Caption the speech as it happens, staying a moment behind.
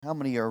How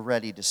many are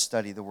ready to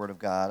study the Word of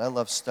God? I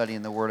love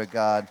studying the Word of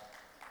God.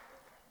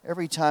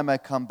 Every time I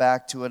come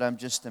back to it, I'm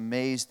just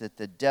amazed at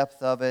the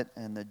depth of it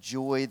and the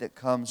joy that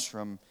comes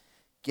from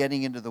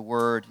getting into the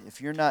Word. If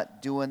you're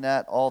not doing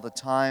that all the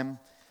time,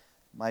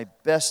 my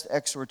best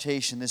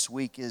exhortation this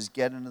week is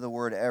get into the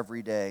Word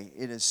every day.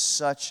 It is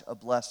such a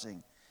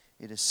blessing.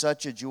 It is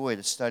such a joy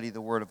to study the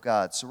Word of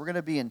God. So we're going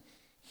to be in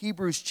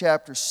Hebrews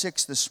chapter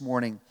 6 this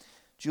morning.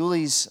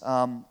 Julie's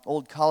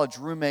old college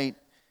roommate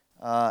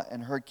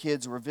and her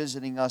kids were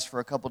visiting us for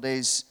a couple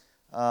days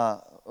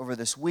over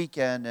this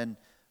weekend, and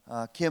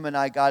Kim and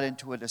I got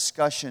into a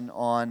discussion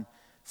on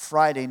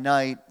Friday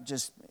night,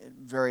 just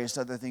various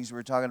other things we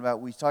were talking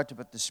about. We talked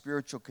about the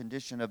spiritual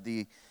condition of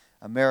the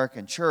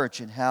American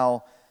church and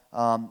how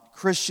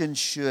Christians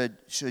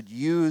should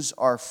use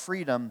our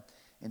freedom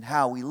in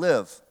how we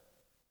live.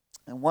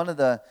 And one of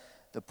the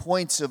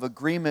points of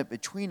agreement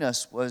between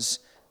us was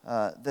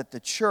that the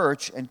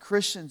church and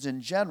Christians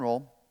in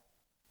general,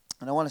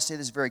 and I want to say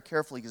this very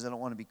carefully because I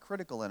don't want to be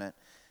critical in it,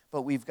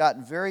 but we've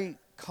gotten very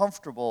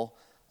comfortable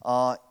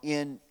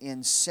in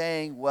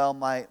saying, well,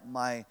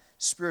 my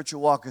spiritual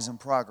walk is in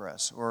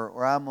progress,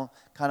 or I'm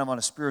kind of on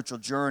a spiritual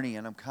journey,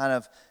 and I'm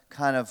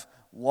kind of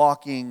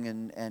walking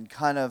and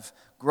kind of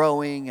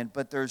growing,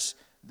 but there's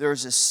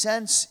a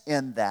sense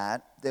in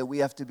that we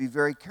have to be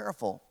very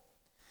careful,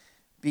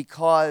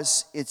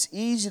 because it's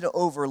easy to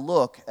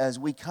overlook as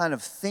we kind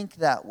of think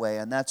that way,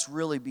 and that's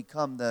really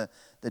become the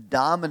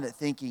dominant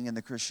thinking in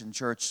the Christian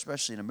church,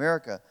 especially in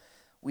America.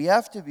 We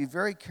have to be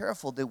very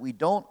careful that we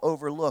don't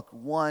overlook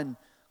one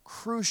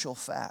crucial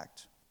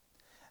fact.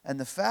 And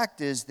the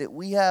fact is that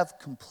we have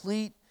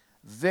complete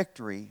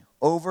victory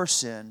over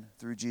sin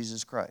through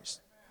Jesus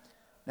Christ.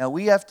 Now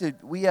we have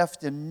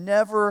to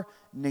never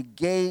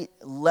negate,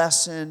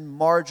 lessen,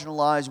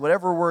 marginalize,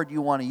 whatever word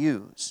you want to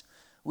use.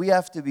 We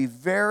have to be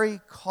very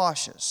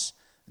cautious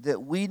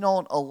that we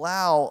don't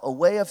allow a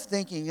way of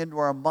thinking into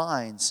our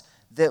minds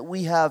that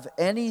we have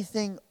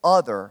anything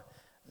other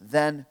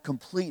than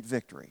complete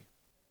victory.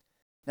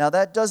 Now,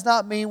 that does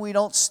not mean we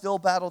don't still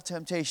battle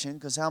temptation,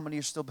 because how many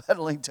are still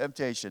battling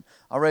temptation?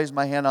 I'll raise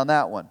my hand on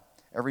that one.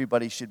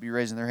 Everybody should be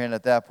raising their hand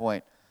at that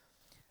point.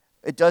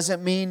 It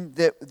doesn't mean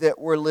that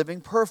we're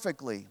living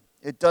perfectly.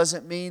 It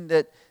doesn't mean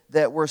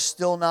that we're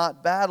still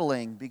not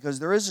battling, because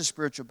there is a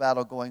spiritual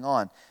battle going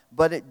on.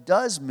 But it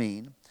does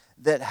mean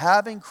that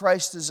having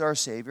Christ as our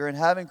Savior and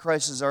having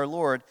Christ as our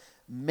Lord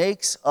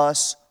makes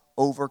us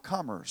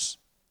overcomers.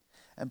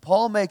 And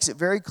Paul makes it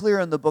very clear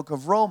in the book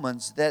of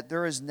Romans that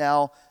there is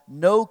now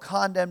no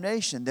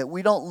condemnation, that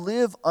we don't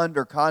live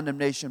under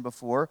condemnation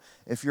before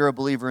if you're a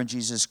believer in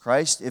Jesus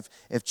Christ.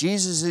 If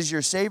Jesus is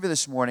your Savior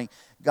this morning,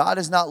 God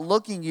is not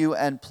looking you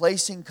and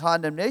placing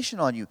condemnation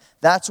on you.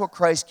 That's what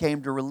Christ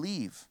came to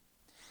relieve.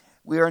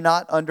 We are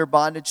not under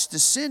bondage to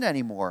sin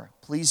anymore.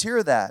 Please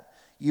hear that.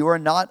 You are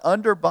not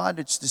under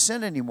bondage to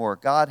sin anymore.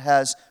 God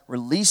has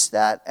released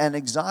that and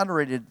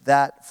exonerated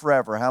that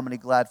forever. How many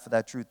glad for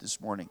that truth this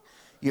morning?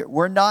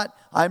 I'm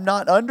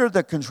not under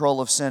the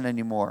control of sin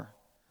anymore.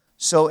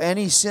 So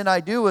any sin I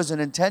do is an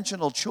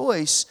intentional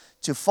choice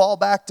to fall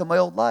back to my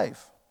old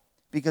life,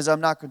 because I'm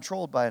not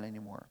controlled by it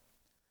anymore.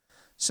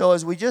 So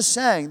as we just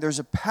sang, there's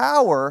a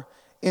power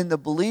in the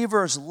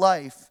believer's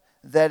life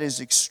that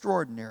is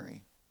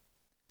extraordinary.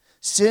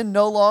 Sin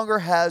no longer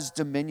has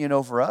dominion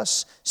over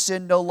us.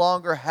 Sin no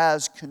longer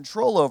has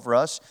control over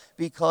us,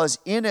 because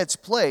in its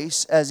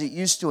place, as it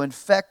used to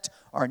infect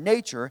our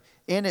nature,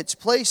 in its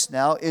place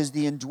now is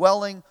the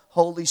indwelling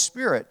Holy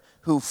Spirit,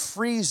 who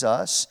frees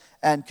us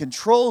and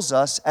controls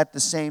us at the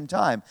same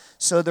time.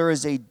 So there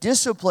is a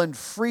disciplined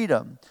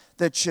freedom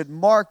that should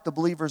mark the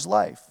believer's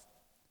life.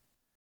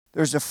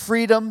 There's a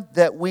freedom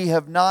that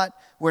we're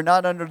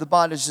not under the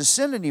bondage to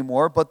sin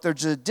anymore, but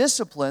there's a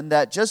discipline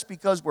that just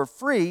because we're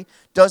free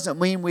doesn't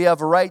mean we have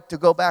a right to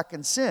go back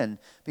and sin.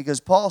 Because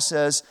Paul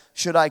says,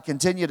 should I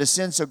continue to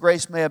sin so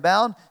grace may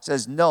abound? He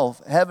says, no,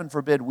 heaven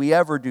forbid we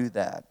ever do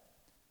that.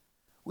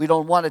 We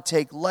don't want to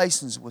take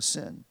license with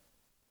sin.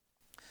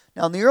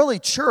 Now, in the early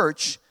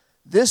church,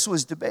 this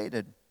was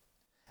debated.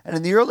 And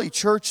in the early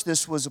church,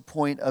 this was a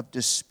point of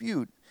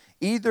dispute,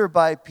 either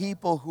by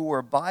people who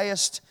were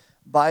biased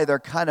by their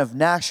kind of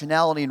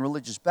nationality and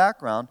religious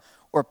background,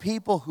 or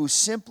people who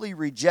simply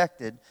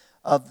rejected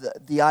of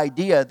the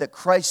idea that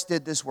Christ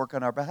did this work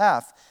on our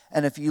behalf.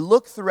 And if you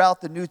look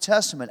throughout the New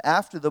Testament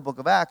after the book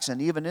of Acts,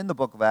 and even in the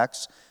book of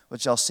Acts,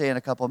 which I'll say in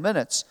a couple of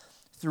minutes,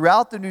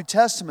 throughout the New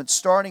Testament,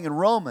 starting in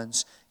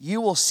Romans,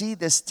 you will see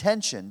this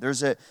tension.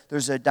 There's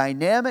a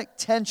dynamic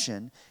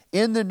tension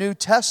in the New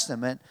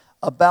Testament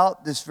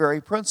about this very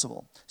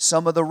principle.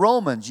 Some of the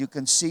Romans, you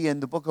can see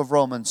in the book of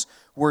Romans,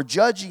 were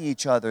judging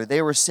each other.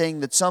 They were saying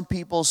that some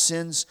people's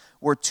sins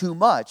were too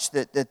much,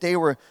 that they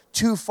were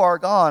too far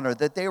gone, or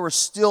that they were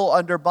still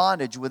under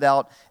bondage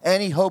without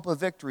any hope of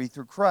victory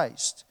through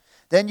Christ.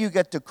 Then you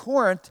get to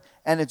Corinth,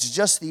 and it's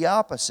just the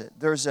opposite.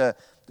 There's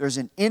there's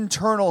an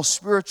internal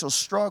spiritual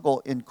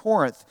struggle in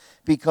Corinth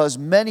because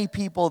many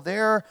people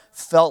there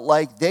felt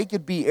like they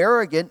could be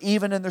arrogant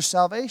even in their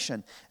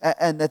salvation,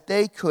 and that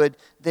they could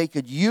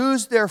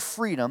use their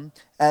freedom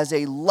as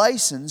a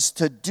license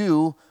to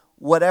do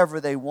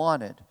whatever they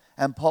wanted.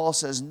 And Paul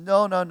says,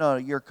 no,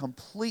 you're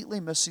completely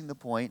missing the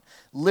point.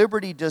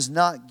 Liberty does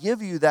not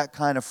give you that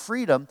kind of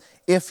freedom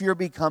if you're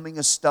becoming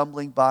a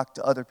stumbling block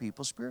to other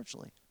people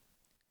spiritually.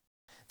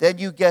 Then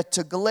you get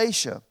to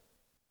Galatia.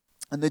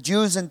 And the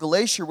Jews in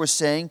Galatia were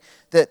saying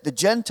that the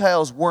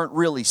Gentiles weren't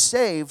really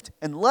saved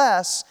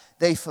unless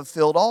they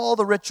fulfilled all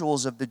the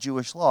rituals of the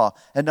Jewish law.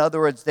 In other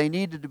words, they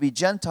needed to be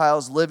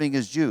Gentiles living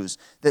as Jews.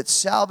 That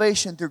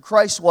salvation through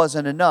Christ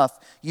wasn't enough.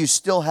 You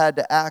still had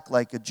to act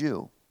like a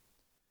Jew.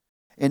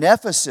 In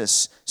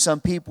Ephesus, some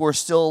people were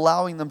still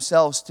allowing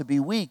themselves to be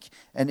weak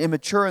and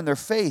immature in their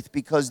faith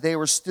because they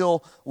were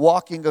still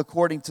walking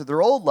according to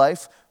their old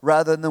life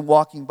rather than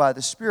walking by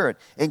the Spirit.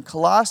 In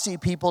Colossae,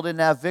 people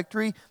didn't have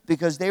victory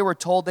because they were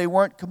told they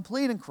weren't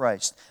complete in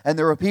Christ. And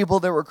there were people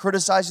that were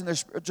criticizing their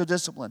spiritual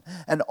discipline.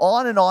 And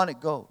on it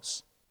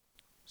goes.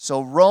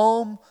 So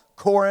Rome,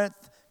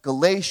 Corinth,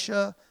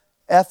 Galatia,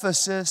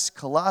 Ephesus,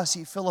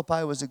 Colossae,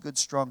 Philippi was a good,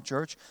 strong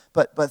church.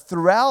 But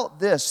throughout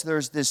this,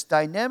 there's this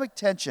dynamic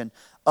tension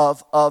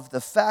of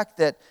the fact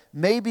that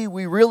maybe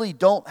we really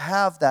don't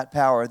have that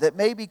power, that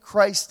maybe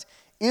Christ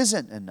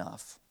isn't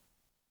enough.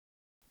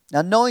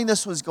 Now, knowing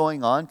this was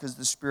going on, because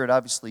the Spirit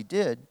obviously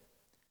did,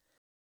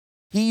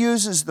 he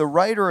uses the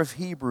writer of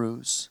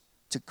Hebrews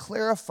to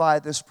clarify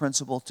this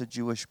principle to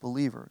Jewish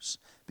believers,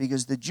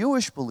 because the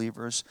Jewish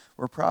believers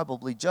were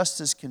probably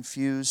just as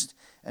confused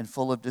and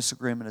full of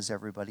disagreement as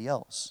everybody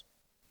else.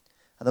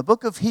 Now, the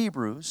book of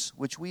Hebrews,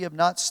 which we have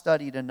not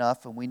studied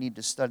enough and we need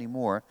to study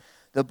more,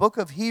 the book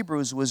of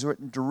Hebrews was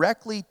written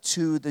directly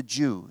to the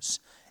Jews.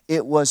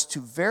 It was to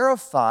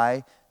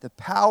verify the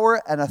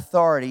power and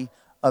authority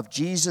of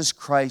Jesus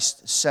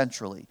Christ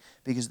centrally.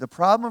 Because the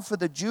problem for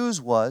the Jews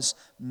was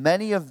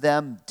many of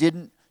them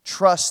didn't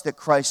trust that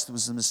Christ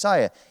was the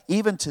Messiah.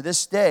 Even to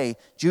this day,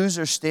 Jews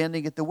are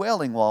standing at the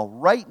Wailing Wall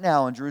right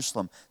now in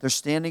Jerusalem. They're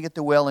standing at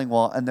the Wailing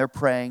Wall and they're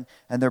praying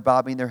and they're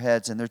bobbing their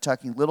heads and they're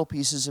tucking little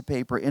pieces of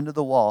paper into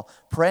the wall,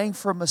 praying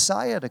for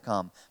Messiah to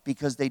come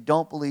because they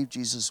don't believe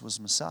Jesus was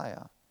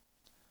Messiah.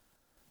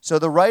 So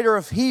the writer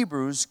of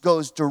Hebrews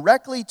goes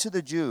directly to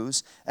the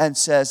Jews and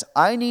says,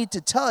 I need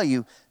to tell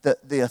you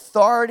that the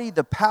authority,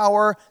 the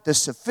power, the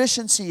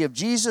sufficiency of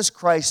Jesus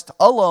Christ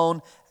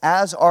alone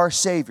as our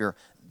Savior.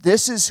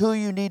 This is who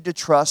you need to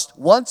trust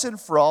once and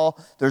for all.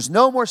 There's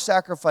no more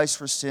sacrifice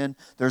for sin.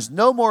 There's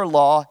no more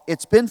law.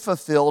 It's been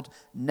fulfilled.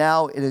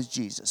 Now it is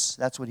Jesus.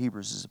 That's what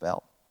Hebrews is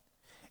about.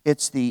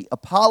 It's the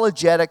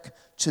apologetic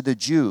to the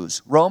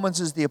Jews. Romans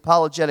is the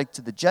apologetic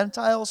to the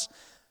Gentiles.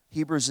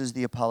 Hebrews is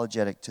the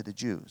apologetic to the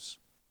Jews.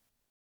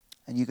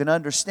 And you can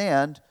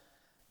understand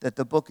that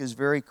the book is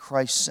very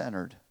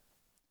Christ-centered.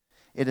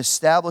 It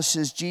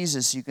establishes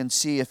Jesus. You can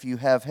see if you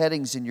have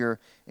headings in your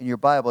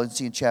Bible, you can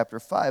see in chapter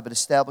 5, it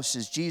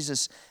establishes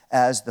Jesus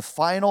as the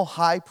final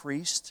high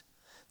priest,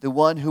 the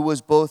one who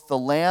was both the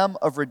Lamb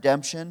of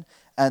redemption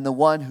and the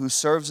one who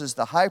serves as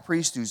the high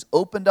priest who's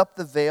opened up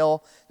the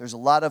veil. There's a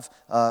lot of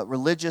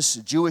religious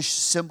Jewish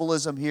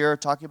symbolism here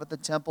talking about the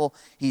temple.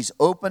 He's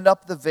opened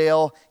up the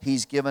veil.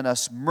 He's given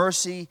us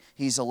mercy.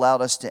 He's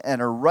allowed us to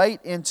enter right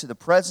into the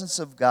presence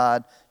of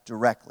God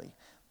directly.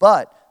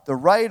 But the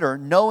writer,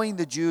 knowing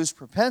the Jews'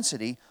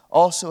 propensity,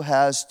 also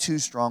has two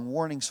strong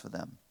warnings for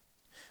them.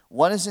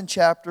 One is in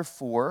chapter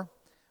 4,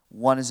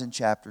 one is in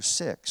chapter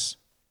 6.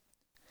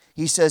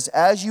 He says,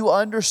 as you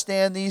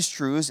understand these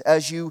truths,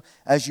 as you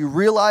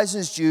realize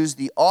as Jews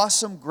the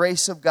awesome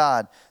grace of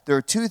God, there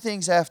are two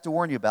things I have to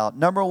warn you about.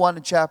 Number one,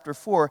 in chapter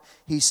 4,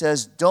 he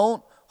says,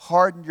 don't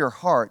harden your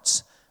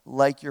hearts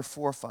like your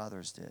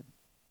forefathers did.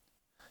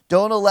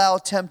 Don't allow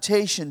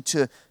temptation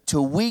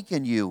to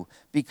weaken you,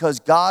 because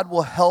God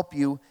will help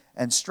you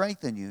and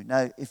strengthen you.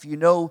 Now, if you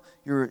know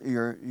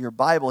your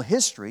Bible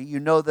history,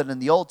 you know that in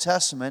the Old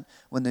Testament,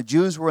 when the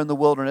Jews were in the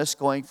wilderness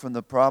going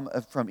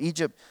from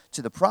Egypt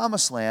to the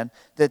Promised Land,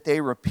 that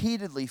they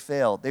repeatedly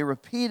failed. They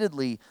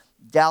repeatedly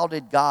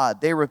doubted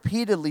God. They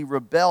repeatedly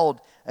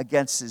rebelled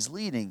against His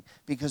leading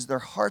because their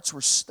hearts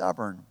were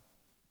stubborn.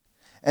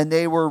 And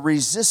they were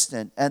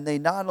resistant, and they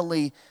not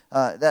only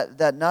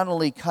that not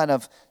only kind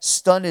of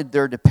stunted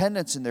their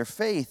dependence in their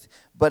faith,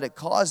 but it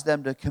caused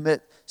them to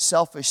commit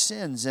selfish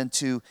sins and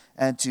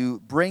to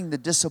bring the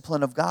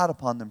discipline of God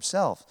upon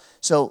themselves.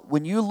 So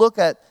when you look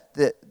at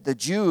the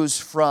Jews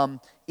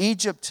from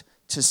Egypt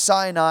to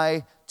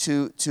Sinai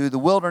to the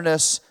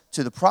wilderness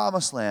to the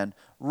Promised Land,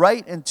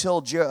 right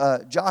until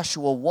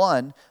Joshua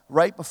 1,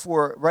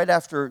 right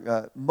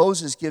after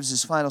Moses gives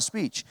his final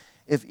speech.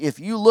 If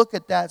you look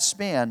at that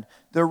span,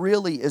 there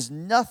really is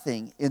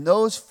nothing in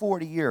those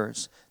 40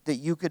 years that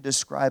you could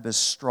describe as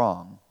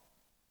strong.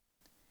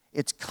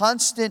 It's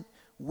constant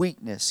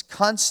weakness,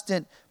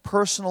 constant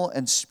personal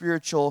and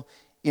spiritual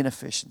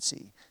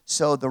inefficiency.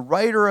 So the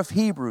writer of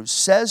Hebrews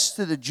says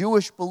to the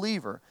Jewish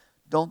believer,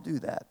 don't do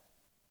that.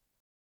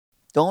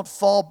 Don't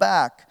fall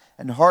back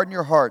and harden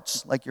your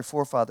hearts like your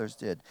forefathers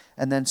did.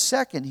 And then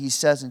second, he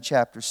says in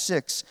chapter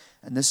 6,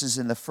 and this is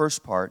in the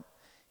first part,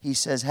 he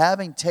says,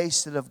 having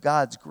tasted of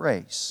God's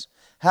grace,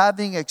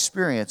 having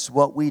experienced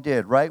what we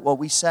did, right? What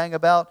we sang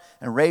about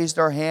and raised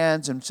our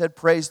hands and said,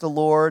 praise the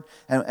Lord.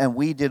 And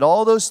we did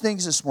all those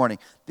things this morning.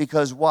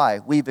 Because why?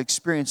 We've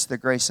experienced the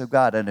grace of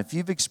God. And if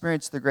you've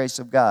experienced the grace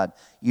of God,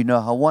 you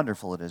know how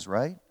wonderful it is,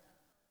 right?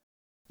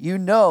 You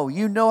know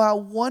how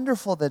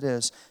wonderful that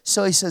is.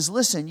 So he says,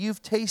 listen,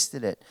 you've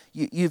tasted it.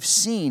 You've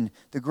seen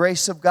the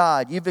grace of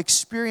God. You've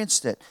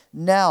experienced it.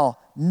 Now,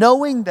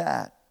 knowing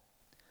that,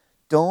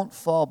 don't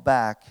fall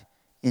back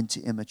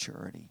into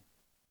immaturity.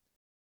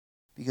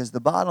 Because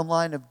the bottom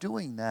line of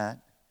doing that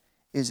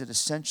is it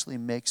essentially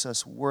makes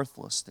us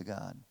worthless to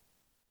God.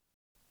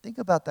 Think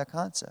about that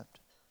concept.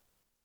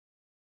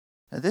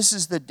 Now, this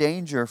is the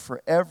danger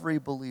for every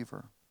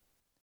believer.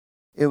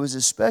 It was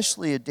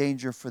especially a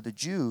danger for the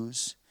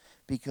Jews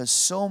because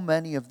so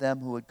many of them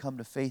who had come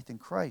to faith in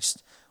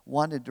Christ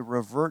wanted to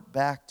revert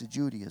back to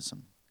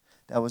Judaism.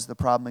 That was the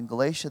problem in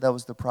Galatia. That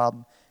was the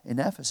problem in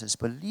Ephesus.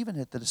 But it even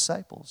hit the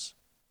disciples.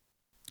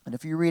 And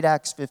if you read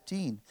Acts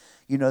 15,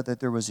 you know that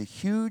there was a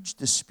huge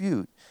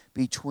dispute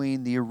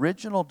between the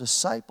original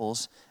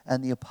disciples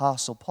and the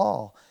Apostle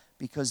Paul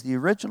because the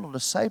original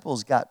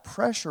disciples got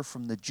pressure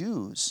from the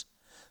Jews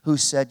who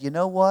said, you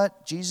know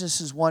what, Jesus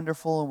is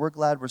wonderful and we're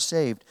glad we're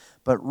saved,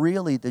 but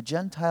really the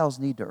Gentiles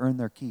need to earn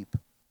their keep.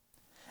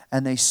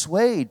 And they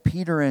swayed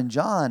Peter and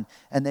John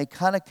and they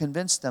kind of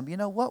convinced them, you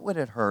know, what would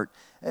it hurt?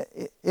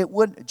 It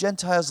wouldn't,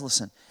 Gentiles,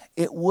 listen,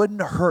 it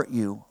wouldn't hurt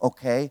you,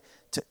 okay,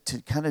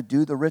 to kind of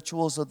do the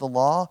rituals of the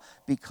law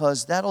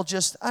because that'll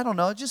just, I don't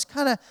know, just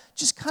kind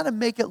of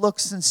make it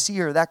look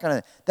sincere, that kind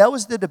of. That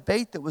was the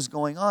debate that was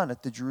going on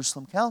at the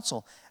Jerusalem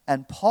Council.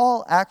 And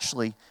Paul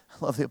actually,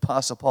 I love the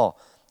Apostle Paul,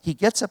 he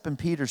gets up in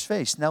Peter's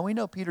face. Now we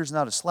know Peter's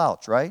not a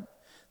slouch, right?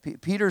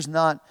 Peter's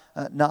not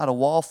a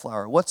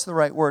wallflower. What's the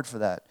right word for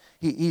that?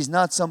 He's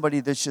not somebody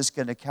that's just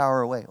going to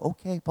cower away.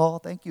 Okay, Paul,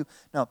 thank you.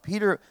 No,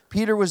 Peter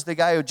was the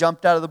guy who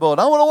jumped out of the boat.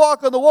 I want to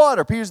walk on the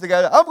water. Peter's the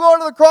guy, I'm going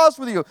to the cross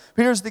with you.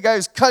 Peter's the guy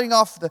who's cutting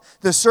off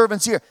the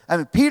servant's ear. I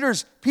mean,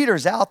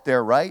 Peter's out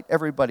there, right?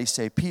 Everybody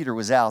say Peter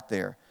was out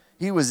there.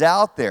 He was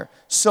out there.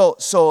 So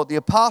the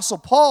Apostle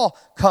Paul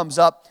comes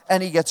up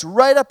and he gets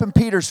right up in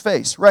Peter's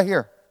face, right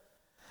here.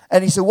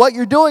 And he said, what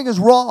you're doing is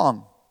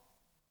wrong.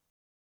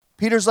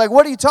 Peter's like,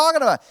 what are you talking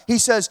about? He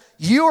says,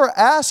 you are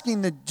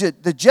asking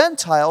the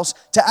Gentiles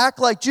to act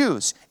like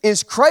Jews.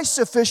 Is Christ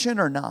sufficient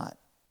or not?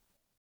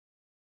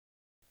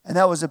 And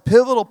that was a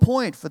pivotal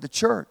point for the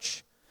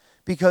church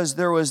because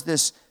there was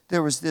this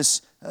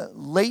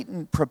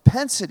latent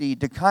propensity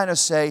to kind of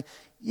say,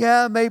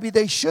 yeah, maybe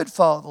they should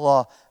follow the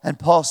law. And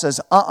Paul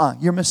says,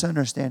 you're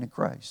misunderstanding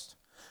Christ.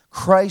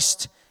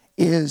 Christ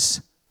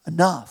is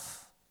enough.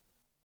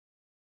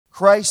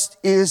 Christ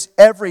is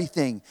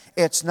everything.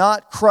 It's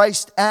not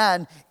Christ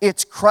and,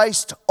 it's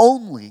Christ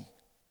only.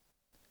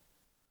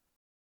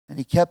 And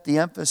he kept the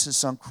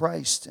emphasis on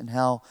Christ and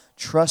how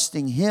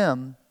trusting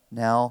him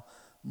now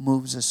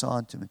moves us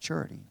on to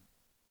maturity.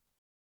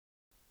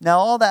 Now,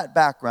 all that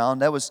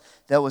background, that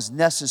was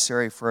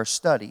necessary for our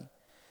study.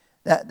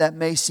 That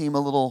may seem a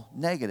little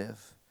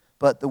negative,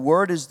 but the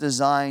Word is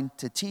designed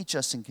to teach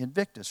us and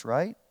convict us,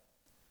 right?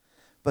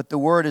 But the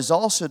Word is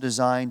also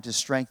designed to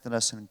strengthen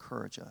us and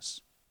encourage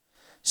us.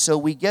 So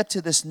we get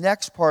to this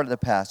next part of the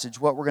passage,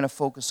 what we're going to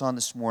focus on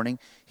this morning,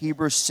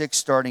 Hebrews 6,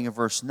 starting in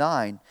verse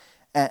 9.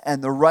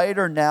 And the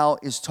writer now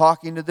is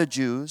talking to the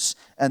Jews,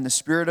 and the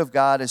Spirit of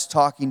God is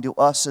talking to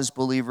us as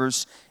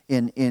believers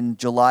in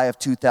July of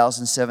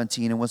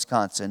 2017 in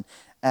Wisconsin.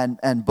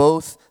 And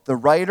both the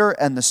writer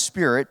and the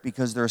Spirit,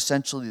 because they're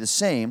essentially the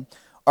same,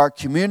 are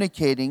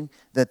communicating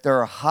that there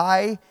are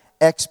high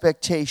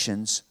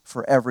expectations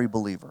for every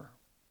believer.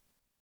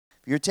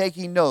 If you're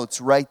taking notes,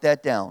 write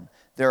that down.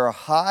 There are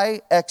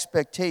high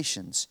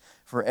expectations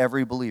for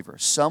every believer.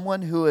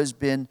 Someone who has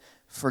been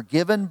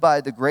forgiven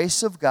by the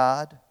grace of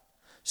God,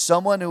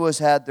 someone who has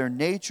had their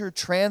nature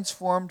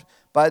transformed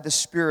by the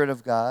Spirit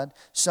of God,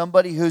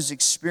 somebody who's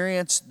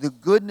experienced the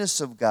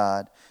goodness of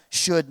God,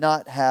 should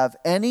not have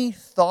any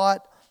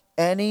thought,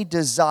 any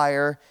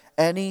desire,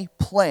 any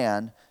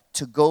plan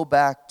to go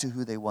back to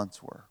who they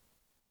once were.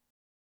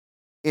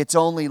 It's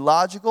only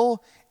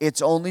logical,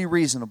 it's only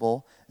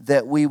reasonable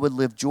that we would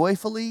live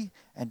joyfully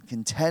and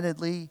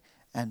contentedly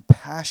and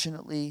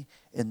passionately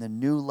in the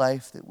new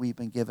life that we've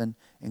been given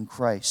in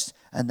Christ.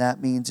 And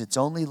that means it's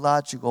only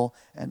logical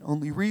and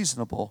only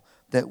reasonable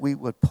that we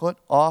would put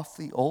off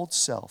the old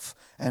self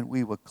and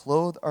we would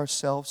clothe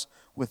ourselves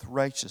with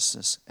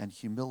righteousness and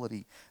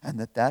humility, and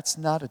that's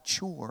not a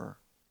chore.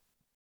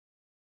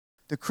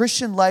 The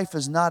Christian life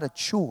is not a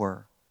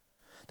chore.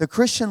 The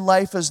Christian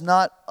life is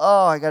not,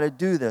 oh, I got to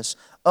do this.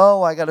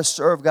 Oh, I got to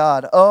serve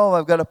God. Oh,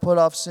 I've got to put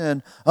off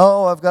sin.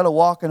 Oh, I've got to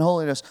walk in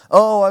holiness.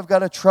 Oh, I've got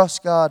to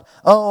trust God.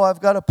 Oh, I've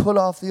got to put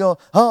off the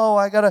old. Oh,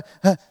 I got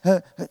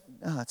to.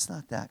 No, it's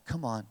not that.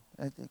 Come on.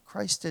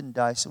 Christ didn't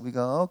die, so we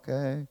go,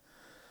 okay.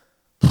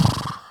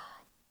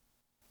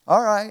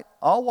 All right,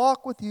 I'll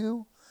walk with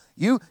you.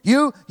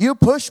 You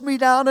push me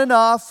down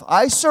enough.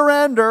 I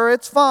surrender.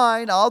 It's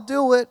fine. I'll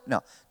do it.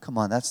 No, come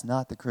on. That's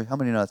not the Christian. How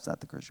many know that's not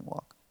the Christian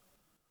walk?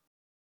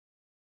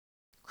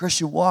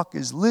 Christian walk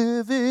is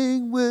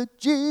living with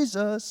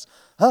Jesus,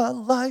 a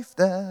life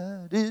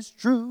that is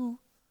true.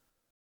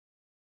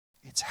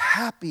 It's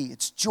happy,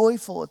 it's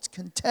joyful, it's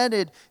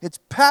contented, it's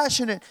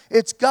passionate.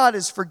 It's God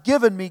has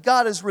forgiven me,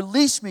 God has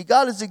released me,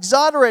 God has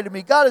exonerated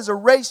me, God has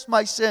erased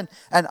my sin,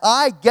 and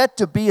I get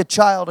to be a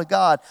child of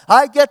God.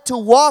 I get to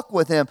walk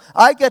with Him.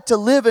 I get to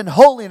live in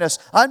holiness.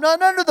 I'm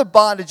not under the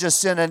bondage of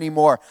sin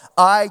anymore.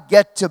 I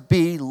get to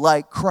be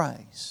like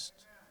Christ.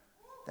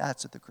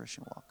 That's what the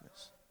Christian walk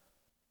is.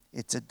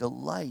 It's a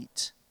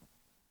delight.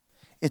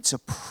 It's a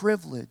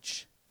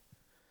privilege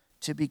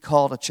to be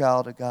called a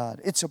child of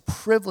God. It's a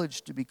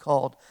privilege to be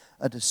called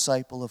a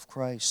disciple of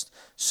Christ.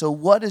 So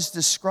what is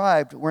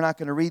described, we're not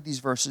going to read these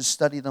verses,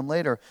 study them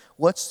later.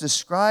 What's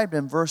described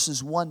in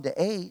verses 1 to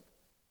 8,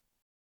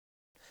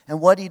 and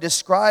what he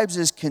describes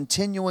is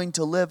continuing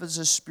to live as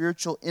a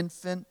spiritual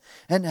infant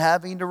and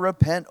having to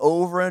repent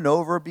over and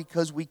over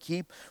because we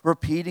keep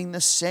repeating the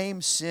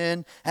same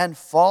sin and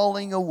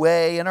falling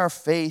away in our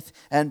faith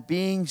and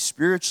being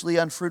spiritually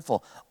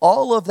unfruitful.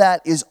 All of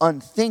that is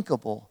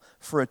unthinkable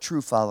for a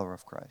true follower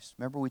of Christ.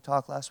 Remember we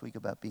talked last week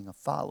about being a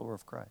follower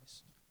of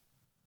Christ.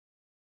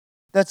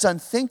 That's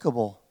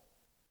unthinkable.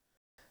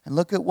 And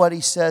look at what he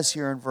says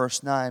here in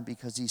verse 9,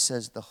 because he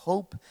says the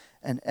hope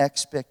and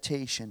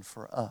expectation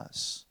for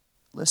us.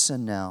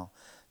 Listen now,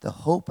 the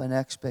hope and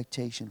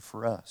expectation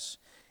for us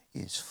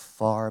is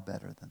far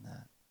better than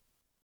that.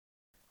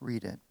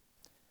 Read it.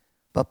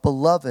 But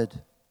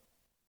beloved,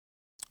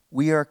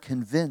 we are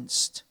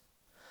convinced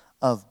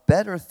of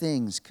better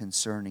things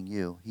concerning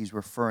you. He's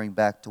referring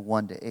back to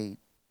 1 to 8.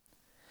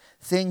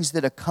 Things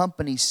that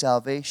accompany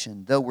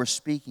salvation, though we're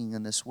speaking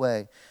in this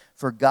way.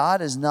 For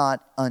God is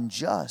not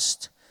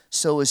unjust,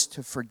 so as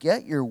to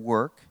forget your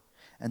work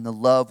and the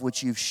love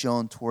which you've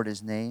shown toward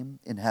His name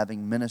in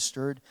having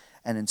ministered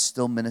and in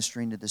still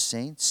ministering to the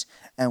saints.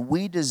 And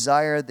we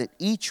desire that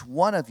each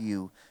one of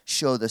you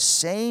show the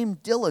same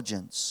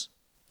diligence,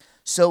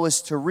 so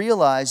as to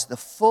realize the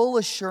full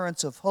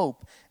assurance of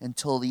hope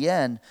until the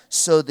end,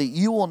 so that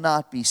you will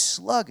not be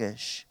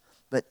sluggish,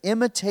 but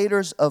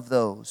imitators of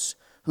those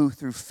who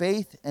through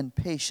faith and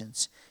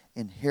patience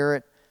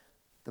inherit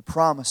the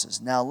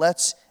promises. Now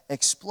let's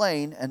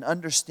explain and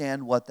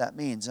understand what that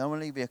means. I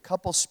want to give you a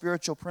couple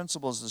spiritual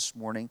principles this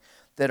morning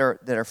that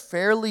are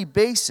fairly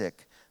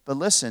basic. But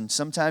listen,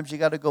 sometimes you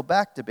got to go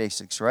back to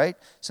basics, right?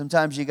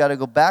 Sometimes you got to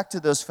go back to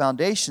those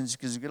foundations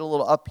because you get a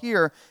little up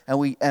here and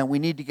we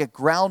need to get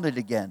grounded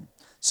again.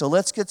 So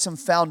let's get some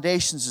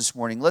foundations this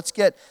morning. Let's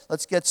get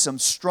some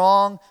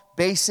strong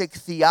basic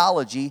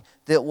theology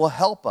that will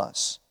help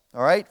us.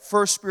 All right?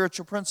 First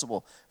spiritual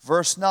principle,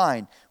 verse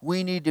 9.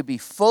 We need to be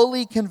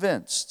fully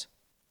convinced.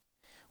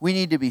 We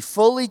need to be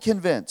fully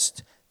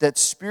convinced that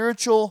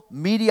spiritual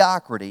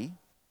mediocrity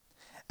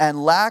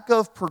and lack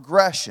of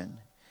progression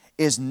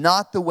is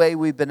not the way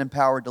we've been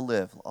empowered to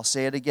live. I'll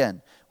say it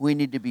again. We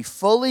need to be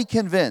fully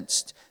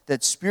convinced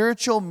that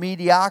spiritual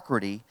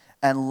mediocrity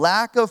and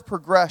lack of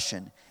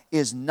progression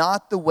is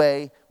not the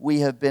way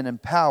we have been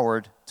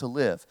empowered to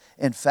live.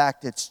 In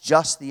fact, it's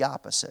just the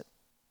opposite.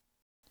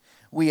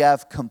 We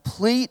have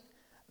complete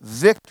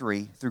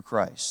victory through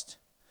Christ.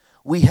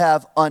 We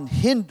have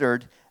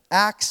unhindered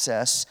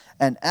access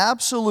and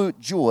absolute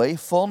joy.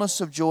 Fullness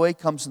of joy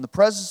comes in the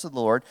presence of the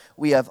Lord.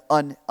 We have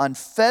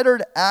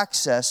unfettered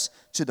access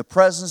to the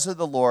presence of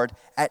the Lord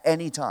at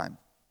any time.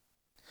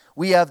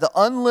 We have the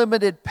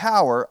unlimited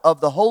power of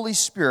the Holy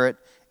Spirit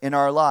in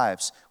our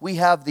lives. We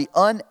have the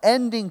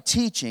unending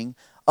teaching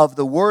of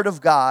the Word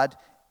of God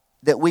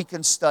that we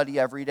can study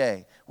every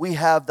day. We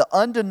have the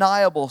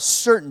undeniable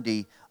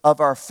certainty of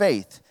our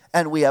faith,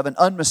 and we have an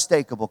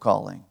unmistakable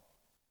calling.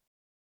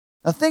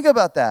 Now think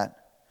about that.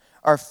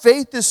 Our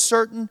faith is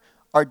certain,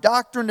 our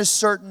doctrine is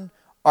certain,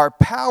 our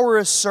power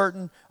is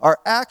certain, our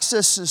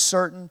access is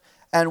certain,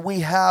 and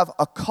we have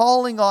a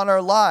calling on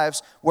our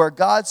lives where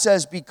God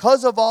says,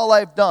 because of all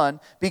I've done,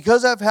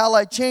 because of how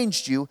I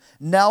changed you,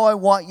 now I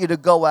want you to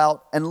go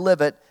out and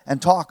live it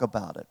and talk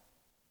about it.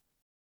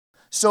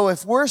 So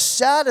if we're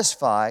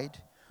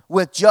satisfied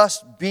with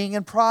just being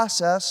in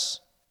process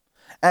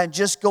and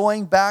just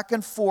going back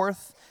and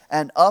forth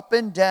and up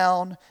and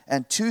down,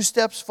 and 2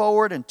 steps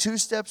forward and 2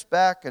 steps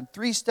back, and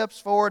 3 steps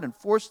forward and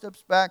 4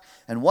 steps back,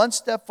 and 1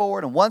 step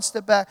forward and 1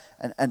 step back,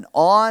 and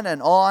on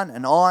and on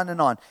and on and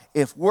on.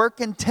 If we're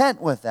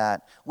content with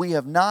that, we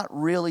have not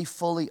really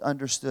fully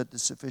understood the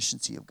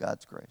sufficiency of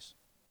God's grace.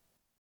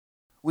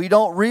 We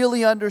don't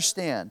really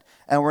understand,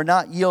 and we're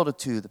not yielded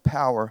to the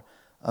power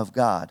of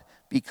God.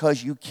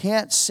 Because you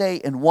can't say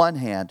in one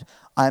hand,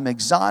 I'm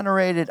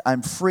exonerated,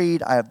 I'm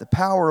freed, I have the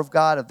power of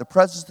God, I have the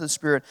presence of the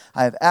Spirit,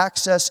 I have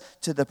access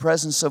to the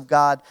presence of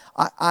God.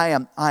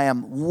 I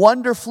am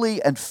wonderfully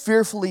and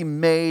fearfully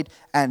made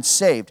and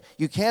saved.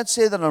 You can't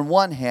say that on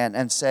one hand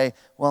and say,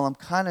 well, I'm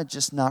kind of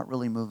just not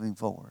really moving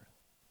forward.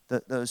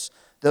 Those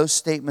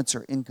statements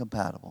are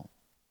incompatible.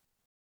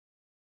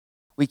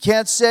 We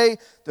can't say,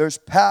 there's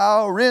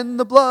power in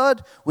the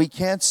blood. We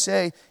can't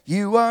say,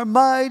 you are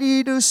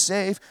mighty to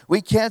save.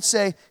 We can't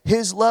say,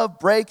 his love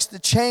breaks the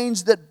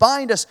chains that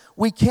bind us.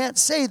 We can't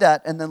say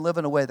that and then live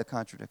in a way that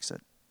contradicts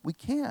it. We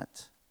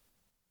can't.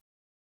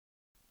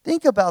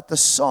 Think about the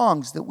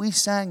songs that we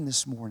sang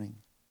this morning.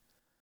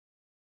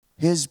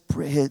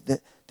 The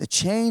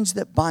chains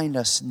that bind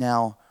us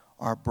now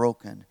are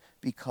broken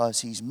because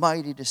he's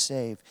mighty to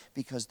save,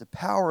 because the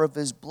power of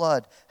his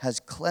blood has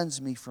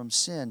cleansed me from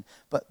sin.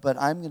 But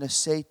I'm going to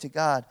say to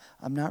God,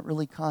 I'm not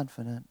really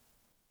confident.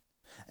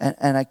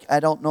 And I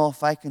don't know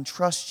if I can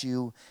trust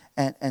you.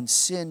 And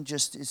sin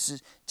just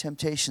is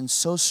temptation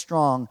so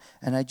strong,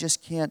 and I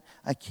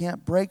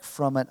can't break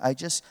from it. I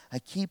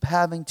keep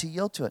having to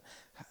yield to it.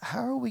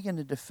 How are we going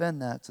to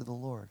defend that to the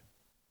Lord?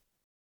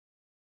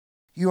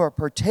 You are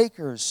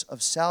partakers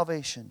of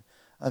salvation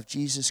of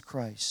Jesus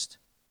Christ.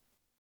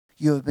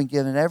 You have been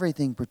given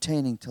everything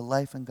pertaining to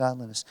life and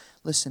godliness.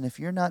 Listen, if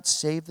you're not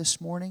saved this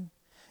morning,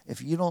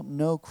 if you don't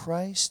know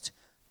Christ,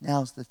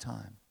 now's the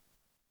time.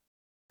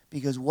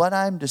 Because what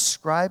I'm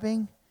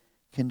describing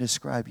can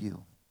describe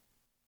you.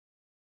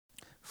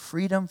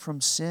 Freedom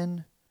from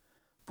sin,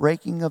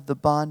 breaking of the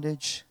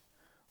bondage,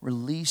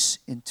 release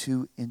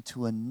into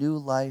a new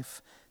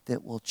life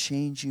that will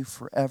change you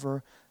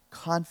forever.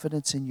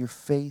 Confidence in your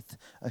faith,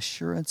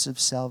 assurance of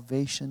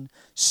salvation,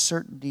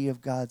 certainty of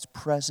God's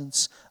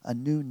presence, a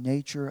new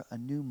nature, a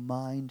new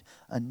mind,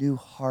 a new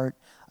heart,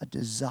 a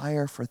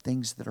desire for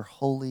things that are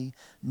holy,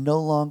 no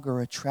longer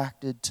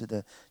attracted to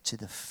the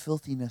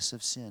filthiness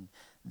of sin.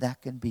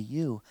 That can be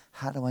you.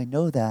 How do I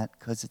know that?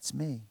 Because it's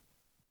me.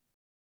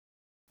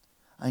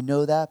 I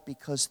know that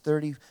because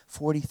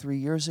 43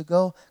 years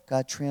ago,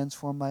 God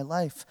transformed my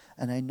life,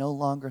 and I no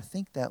longer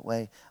think that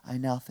way. I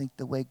now think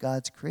the way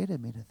God's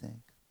created me to think.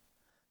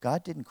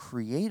 God didn't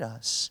create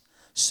us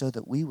so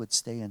that we would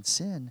stay in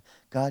sin.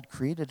 God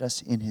created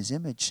us in his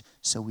image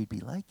so we'd be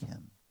like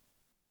him.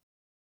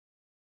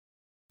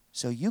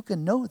 So you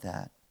can know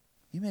that.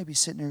 You may be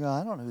sitting there going,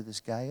 I don't know who this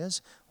guy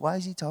is. Why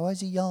is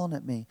he yelling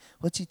at me?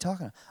 What's he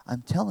talking about?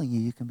 I'm telling you,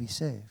 you can be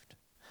saved.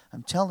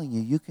 I'm telling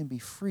you, you can be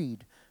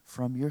freed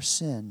from your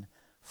sin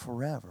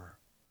forever.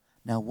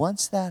 Now,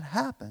 once that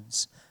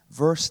happens,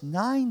 verse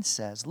 9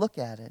 says, look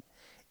at it.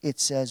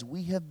 It says,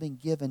 we have been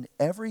given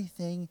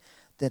everything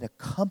that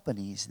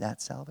accompanies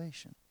that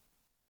salvation.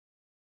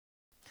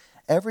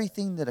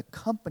 Everything that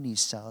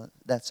accompanies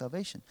that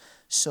salvation.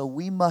 So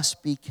we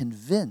must be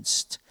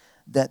convinced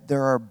that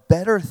there are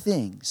better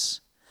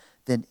things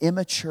than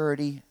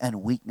immaturity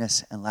and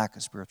weakness and lack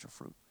of spiritual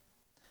fruit.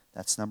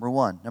 That's number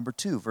one. Number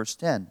two, verse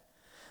 10.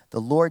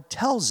 The Lord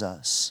tells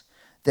us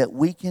that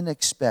we can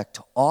expect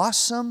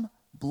awesome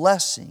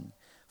blessing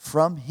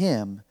from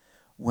him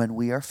when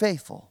we are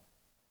faithful.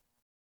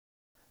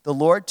 The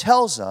Lord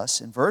tells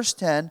us in verse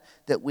 10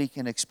 that we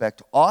can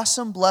expect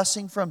awesome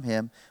blessing from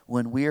him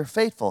when we are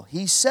faithful.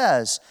 He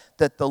says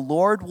that the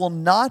Lord will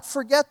not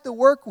forget the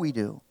work we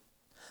do.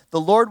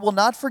 The Lord will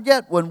not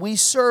forget when we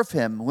serve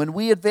him, when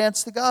we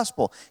advance the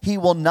gospel. He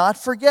will not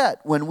forget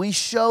when we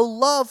show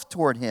love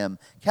toward him.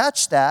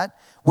 Catch that.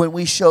 When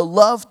we show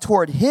love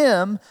toward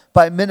him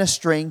by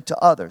ministering to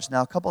others.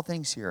 Now, a couple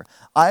things here.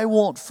 I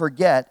won't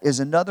forget is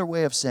another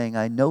way of saying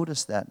I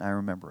noticed that and I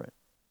remember it.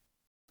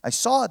 I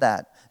saw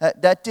that.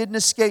 That didn't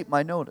escape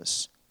my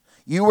notice.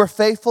 You were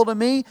faithful to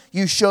me.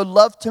 You showed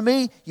love to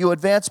me. You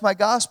advanced my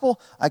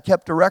gospel. I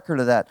kept a record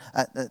of that.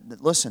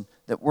 Listen,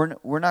 that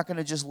we're not going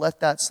to just let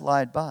that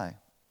slide by.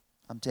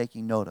 I'm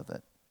taking note of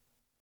it.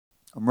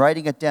 I'm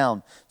writing it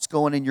down. It's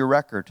going in your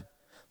record.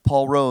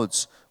 Paul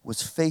Rhodes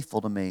was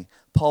faithful to me.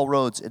 Paul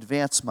Rhodes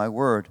advanced my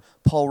word.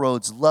 Paul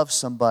Rhodes loved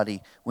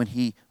somebody when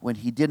he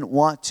didn't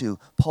want to.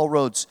 Paul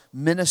Rhodes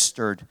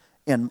ministered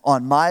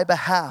on my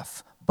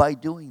behalf by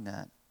doing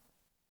that.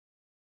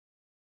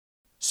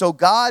 So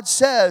God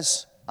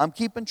says, I'm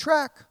keeping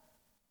track.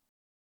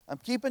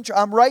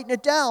 I'm writing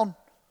it down.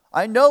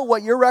 I know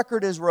what your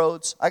record is,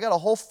 Rhodes. I got a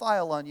whole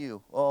file on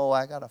you. Oh,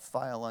 I got a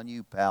file on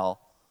you,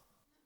 pal.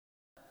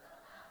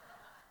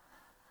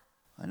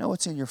 I know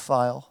what's in your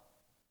file.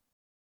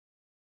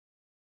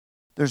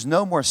 There's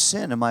no more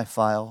sin in my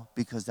file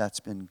because that's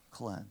been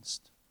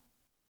cleansed.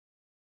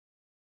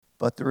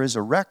 But there is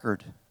a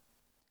record.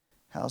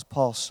 How's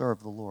Paul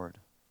served the Lord?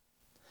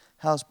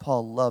 How's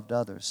Paul loved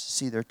others?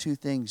 See, there are two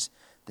things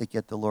that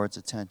get the Lord's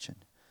attention.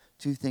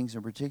 Two things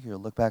in particular.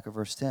 Look back at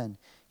verse 10.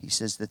 He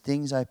says, the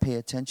things I pay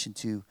attention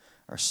to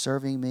are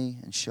serving me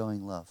and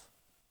showing love.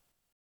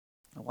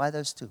 Now, why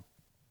those two?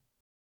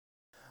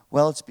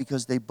 Well, it's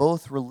because they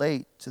both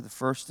relate to the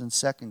first and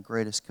second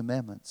greatest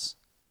commandments.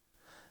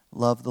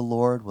 Love the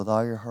Lord with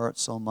all your heart,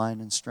 soul,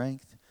 mind, and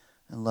strength,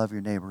 and love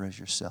your neighbor as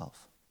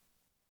yourself.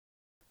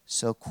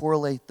 So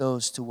correlate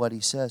those to what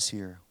he says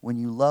here. When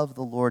you love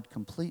the Lord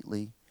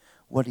completely,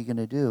 what are you going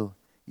to do?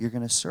 You're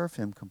going to serve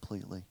him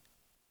completely.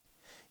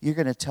 You're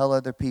going to tell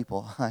other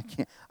people,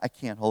 I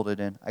can't hold it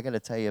in. I got to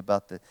tell you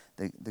about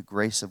the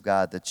grace of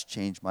God that's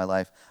changed my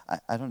life.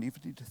 I don't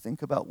even need to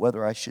think about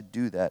whether I should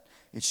do that.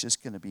 It's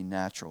just going to be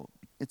natural.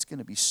 It's going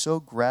to be so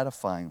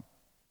gratifying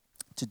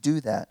to do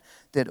that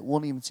it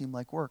won't even seem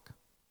like work.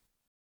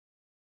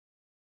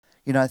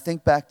 You know, I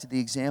think back to the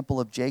example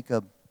of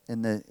Jacob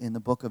in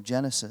the book of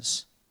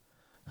Genesis,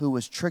 who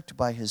was tricked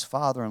by his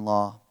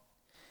father-in-law.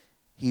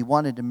 He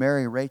wanted to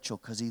marry Rachel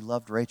because he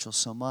loved Rachel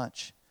so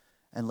much.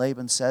 And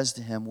Laban says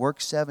to him, work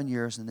 7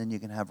 years and then you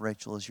can have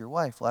Rachel as your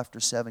wife. Well, after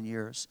 7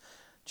 years,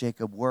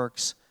 Jacob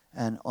works,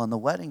 and on the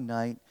wedding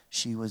night,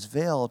 she was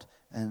veiled,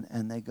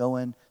 and they go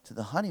into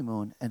the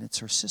honeymoon, and it's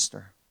her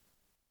sister.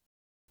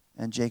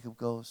 And Jacob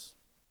goes,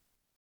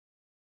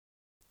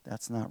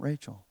 that's not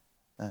Rachel,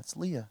 that's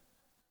Leah.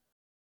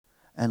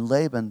 And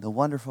Laban, the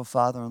wonderful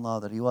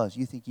father-in-law that he was,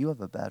 you think you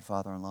have a bad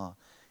father-in-law.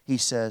 He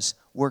says,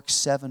 work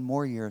 7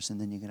 more years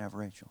and then you can have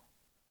Rachel.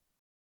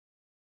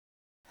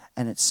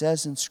 And it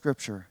says in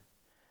Scripture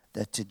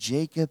that to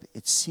Jacob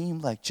it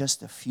seemed like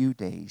just a few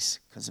days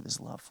because of his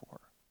love for her.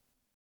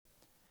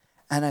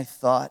 And I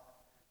thought,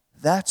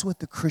 that's what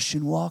the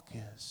Christian walk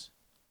is.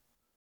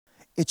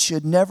 It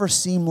should never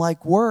seem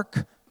like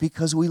work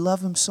because we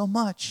love Him so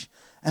much.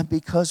 And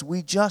because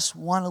we just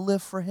want to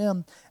live for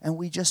Him and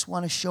we just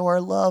want to show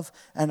our love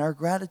and our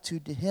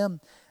gratitude to Him,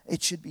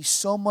 it should be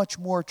so much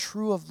more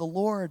true of the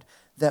Lord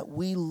that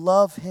we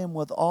love Him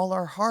with all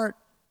our heart.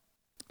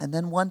 And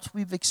then once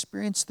we've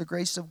experienced the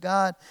grace of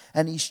God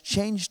and He's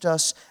changed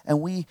us and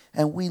we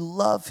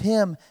love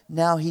Him,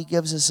 now He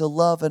gives us a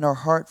love in our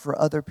heart for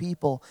other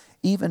people,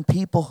 even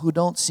people who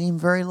don't seem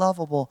very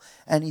lovable.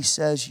 And He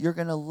says, you're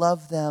going to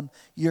love them,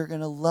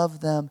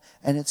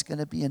 and it's going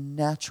to be a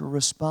natural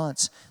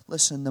response.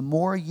 Listen, the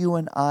more you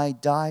and I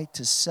die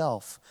to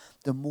self,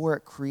 the more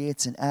it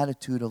creates an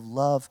attitude of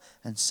love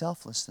and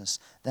selflessness.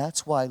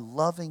 That's why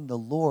loving the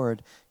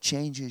Lord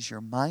changes your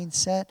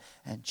mindset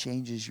and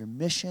changes your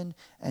mission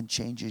and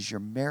changes your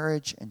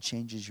marriage and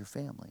changes your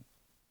family.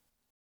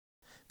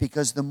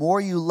 Because the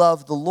more you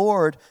love the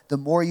Lord, the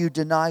more you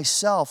deny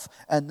self.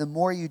 And the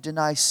more you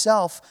deny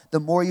self, the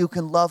more you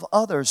can love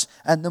others.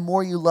 And the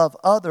more you love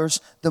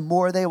others, the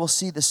more they will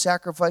see the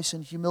sacrifice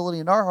and humility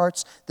in our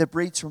hearts that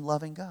breeds from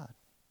loving God.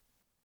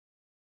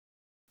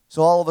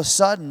 So all of a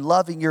sudden,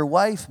 loving your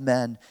wife,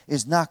 men,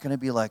 is not going to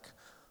be like,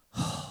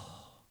 oh,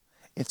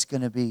 it's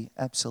going to be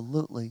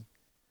absolutely,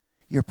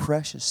 you're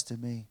precious to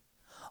me.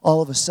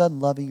 All of a sudden,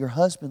 loving your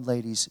husband,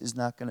 ladies, is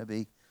not going to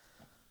be,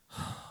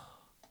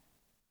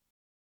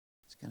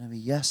 it's going to be,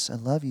 yes, I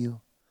love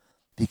you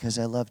because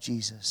I love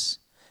Jesus.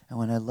 And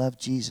when I love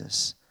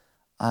Jesus,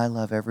 I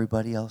love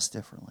everybody else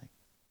differently.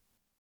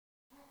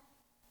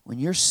 When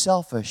you're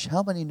selfish,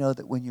 how many know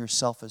that when you're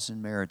selfish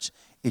in marriage,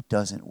 it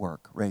doesn't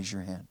work? Raise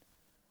your hand.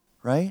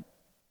 Right?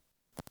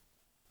 I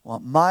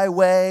want my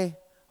way.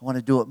 I want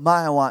to do it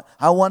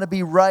I want to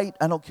be right.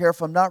 I don't care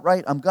if I'm not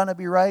right. I'm going to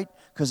be right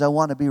because I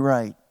want to be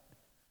right.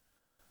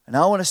 And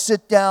I want to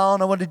sit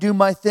down. I want to do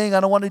my thing. I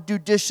don't want to do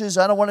dishes.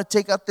 I don't want to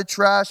take out the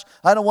trash.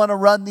 I don't want to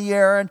run the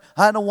errand.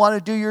 I don't want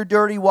to do your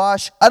dirty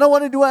wash. I don't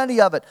want to do any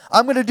of it.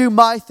 I'm going to do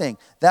my thing.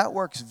 That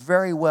works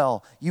very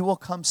well. You will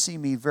come see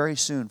me very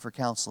soon for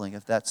counseling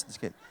if that's the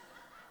case.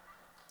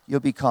 You'll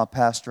be called,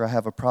 Pastor, I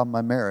have a problem in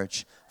my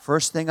marriage.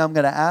 First thing I'm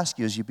going to ask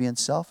you is, you being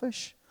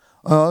selfish?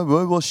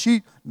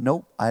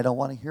 Nope, I don't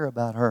want to hear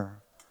about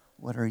her.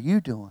 What are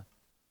you doing?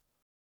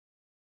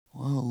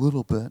 Well, a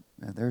little bit.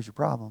 And there's your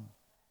problem.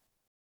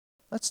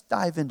 Let's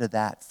dive into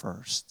that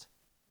first.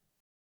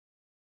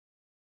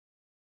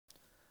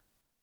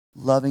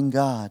 Loving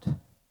God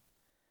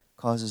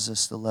causes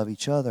us to love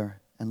each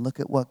other. And look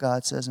at what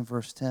God says in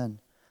verse 10.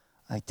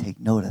 I take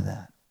note of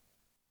that.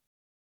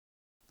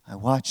 I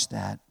watch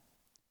that.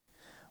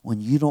 When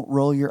you don't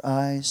roll your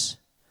eyes,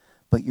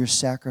 but you're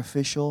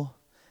sacrificial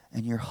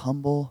and you're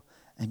humble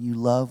and you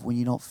love when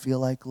you don't feel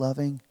like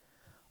loving,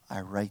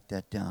 I write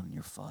that down in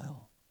your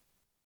file.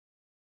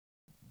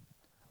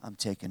 I'm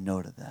taking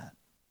note of that.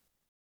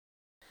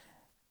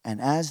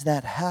 And as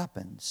that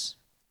happens,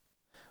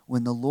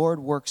 when the Lord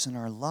works in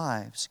our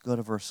lives, go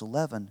to verse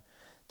 11,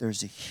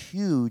 there's a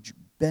huge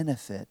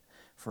benefit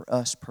for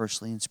us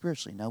personally and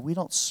spiritually. Now, we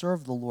don't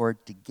serve the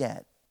Lord to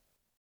get,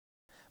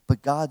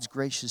 but God's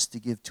gracious to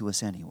give to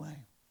us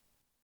anyway.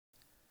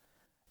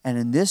 And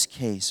in this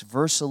case,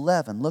 verse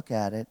 11, look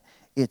at it.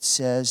 It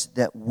says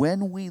that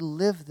when we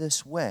live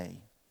this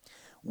way,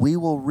 we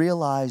will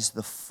realize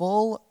the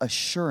full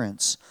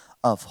assurance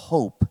of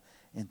hope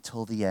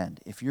until the end.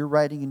 If you're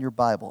writing in your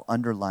Bible,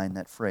 underline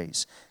that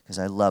phrase because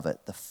I love it.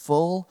 The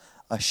full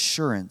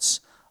assurance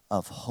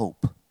of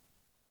hope.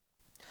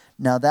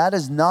 Now, that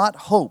is not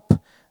hope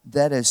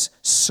that is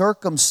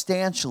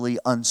circumstantially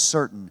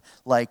uncertain,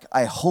 like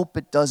I hope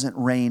it doesn't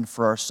rain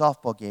for our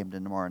softball game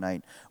tomorrow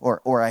night,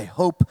 or I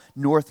hope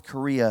North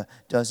Korea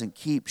doesn't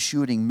keep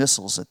shooting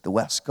missiles at the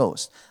West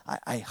Coast.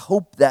 I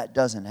hope that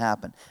doesn't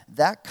happen.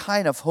 That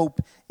kind of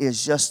hope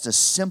is just a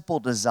simple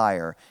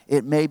desire.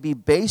 It may be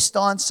based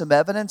on some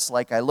evidence,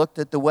 like I looked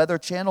at the Weather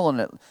Channel and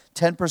a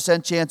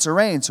 10% chance of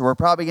rain, so we're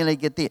probably going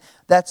to get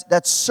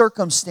that's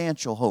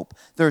circumstantial hope.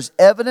 There's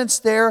evidence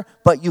there,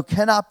 but you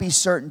cannot be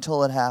certain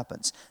until it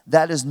happens.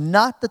 That is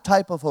not the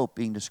type of hope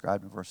being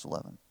described in verse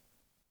 11.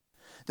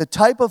 The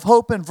type of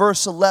hope in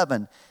verse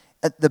 11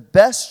 the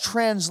best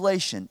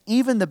translation,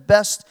 even the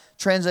best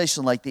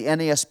translation like the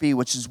NASB,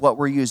 which is what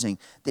we're using,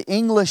 the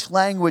English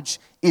language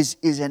is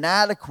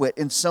inadequate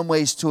in some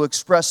ways to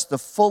express the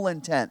full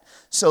intent.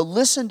 So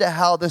listen to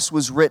how this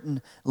was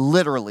written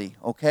literally,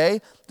 okay?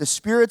 The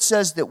Spirit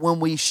says that when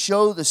we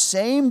show the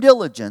same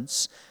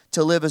diligence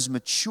to live as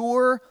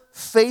mature,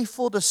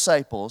 faithful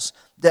disciples,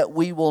 that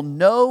we will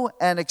know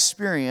and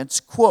experience,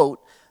 quote,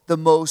 the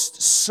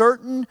most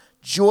certain,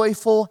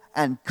 joyful,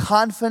 and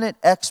confident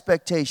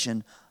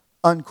expectation,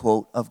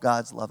 unquote, of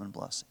God's love and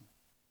blessing.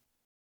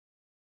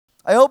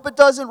 I hope it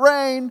doesn't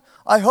rain.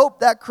 I hope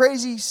that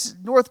crazy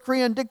North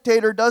Korean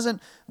dictator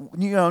doesn't,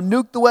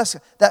 nuke the West.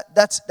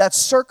 That's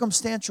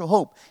circumstantial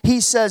hope.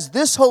 He says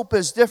this hope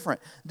is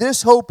different.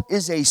 This hope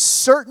is a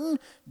certain,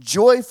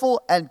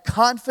 joyful, and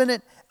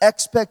confident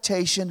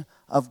expectation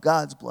of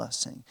God's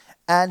blessing.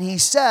 And he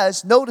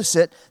says, notice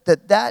it,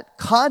 that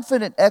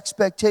confident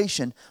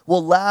expectation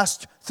will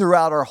last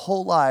throughout our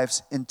whole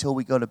lives until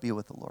we go to be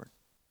with the Lord.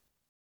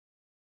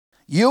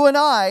 You and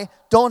I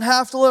don't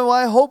have to live,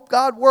 I hope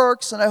God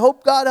works, and I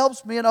hope God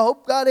helps me, and I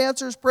hope God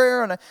answers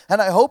prayer, and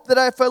I hope that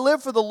if I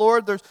live for the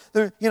Lord,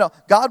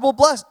 God will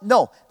bless.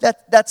 No,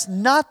 that's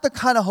not the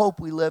kind of hope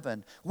we live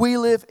in. We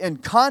live in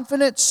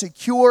confident,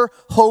 secure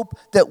hope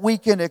that we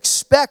can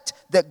expect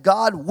that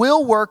God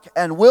will work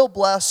and will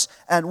bless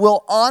and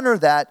will honor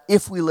that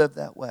if we live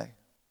that way.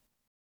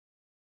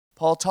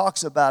 Paul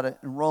talks about it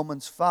in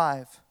Romans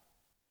 5.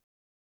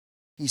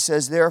 He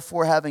says,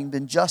 therefore, having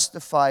been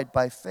justified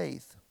by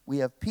faith, we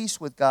have peace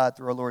with God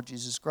through our Lord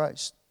Jesus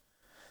Christ,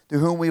 through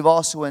whom we've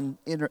also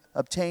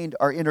obtained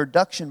our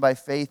introduction by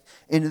faith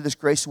into this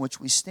grace in which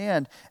we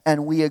stand.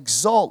 And we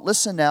exult,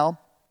 listen now,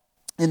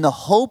 in the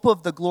hope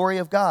of the glory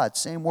of God.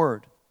 Same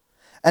word.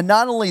 And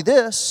not only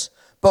this,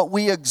 but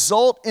we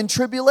exult in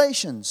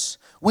tribulations.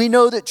 We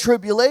know that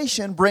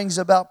tribulation brings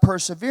about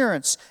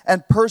perseverance,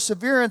 and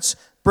perseverance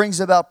brings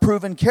about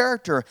proven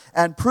character,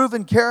 and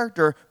proven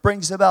character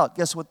brings about,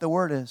 guess what the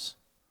word is?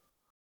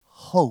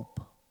 Hope.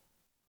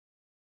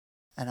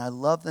 And I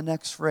love the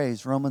next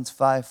phrase, Romans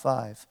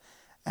 5:5.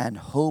 And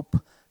hope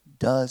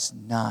does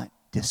not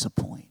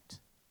disappoint.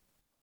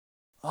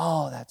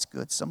 Oh, that's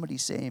good. Somebody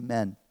say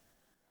amen.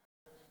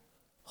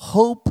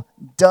 Hope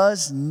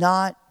does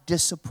not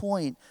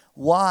disappoint.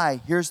 Why?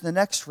 Here's the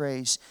next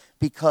phrase.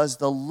 Because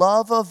the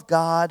love of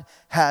God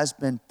has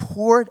been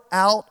poured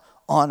out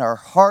on our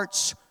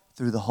hearts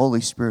through the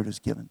Holy Spirit who's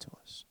given to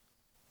us.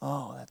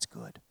 Oh, that's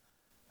good.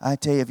 I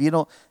tell you, if you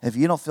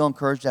don't feel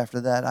encouraged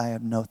after that, I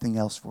have nothing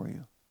else for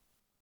you.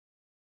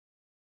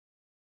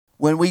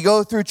 When we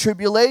go through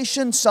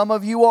tribulation, some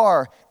of you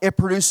are, it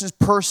produces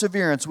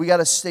perseverance. We got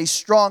to stay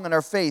strong in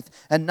our faith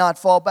and not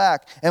fall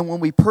back. And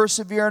when we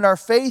persevere in our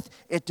faith,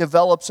 it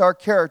develops our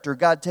character.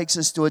 God takes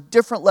us to a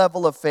different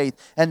level of faith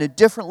and a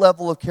different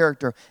level of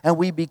character. And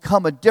we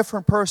become a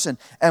different person.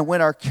 And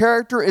when our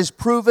character is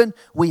proven,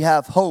 we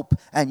have hope.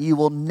 And you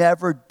will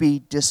never be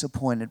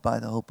disappointed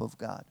by the hope of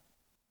God.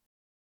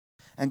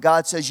 And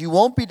God says, you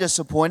won't be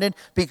disappointed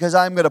because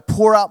I'm going to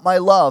pour out my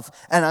love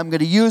and I'm going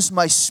to use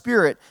my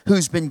Spirit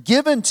who's been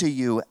given to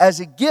you as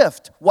a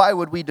gift. Why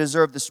would we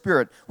deserve the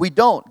Spirit? We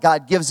don't.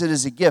 God gives it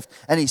as a gift.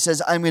 And He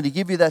says, I'm going to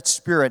give you that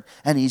Spirit,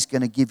 and He's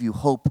going to give you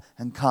hope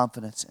and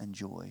confidence and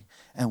joy.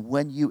 And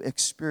when you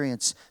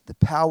experience the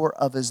power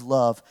of His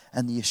love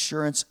and the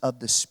assurance of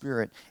the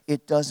Spirit,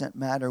 it doesn't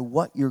matter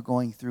what you're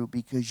going through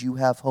because you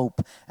have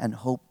hope, and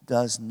hope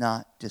does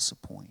not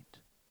disappoint.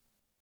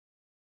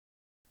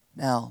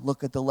 Now,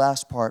 look at the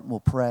last part and we'll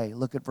pray.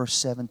 Look at verse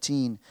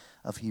 17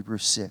 of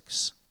Hebrews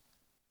 6.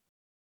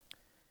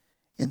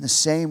 In the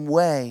same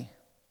way,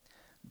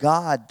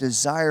 God,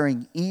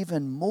 desiring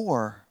even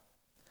more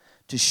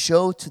to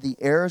show to the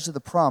heirs of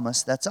the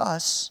promise, that's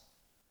us,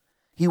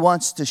 He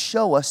wants to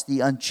show us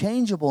the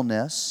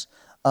unchangeableness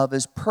of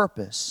His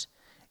purpose,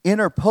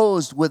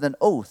 interposed with an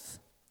oath,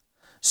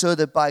 so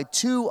that by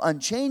two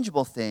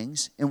unchangeable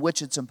things in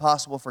which it's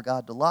impossible for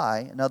God to lie,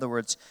 in other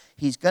words,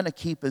 He's going to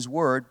keep His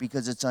word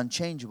because it's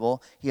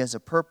unchangeable. He has a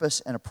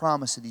purpose and a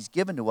promise that He's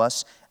given to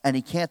us, and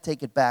He can't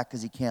take it back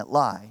because He can't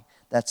lie.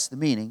 That's the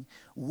meaning.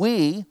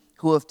 We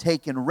who have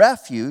taken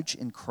refuge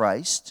in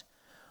Christ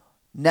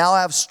now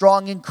have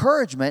strong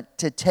encouragement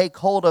to take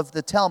hold of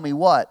the, tell me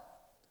what?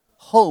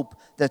 Hope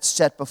that's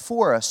set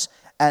before us.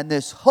 And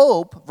this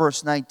hope,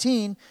 verse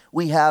 19,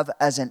 we have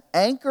as an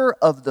anchor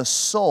of the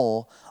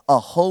soul, a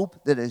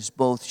hope that is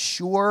both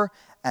sure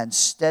and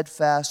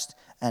steadfast,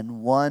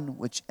 and one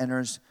which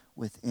enters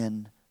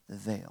within the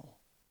veil.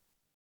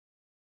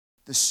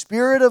 The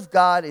Spirit of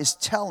God is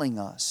telling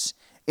us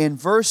in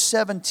verse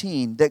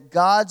 17 that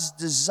God's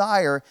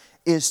desire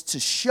is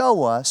to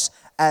show us,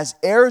 as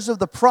heirs of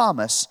the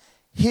promise,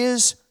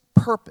 His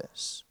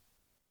purpose.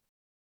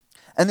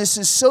 And this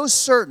is so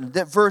certain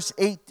that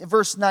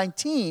verse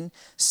 19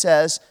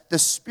 says, the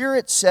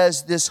Spirit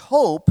says this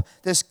hope,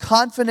 this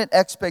confident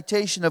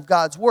expectation of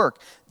God's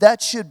work,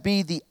 that should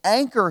be the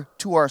anchor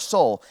to our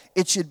soul.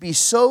 It should be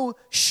so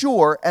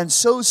sure and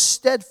so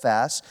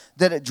steadfast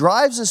that it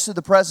drives us to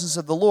the presence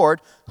of the Lord,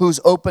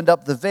 who's opened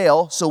up the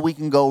veil so we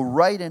can go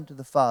right into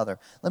the Father.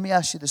 Let me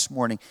ask you this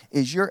morning,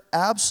 is your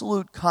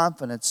absolute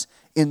confidence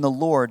in the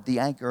Lord the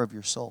anchor of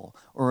your soul?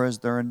 Or is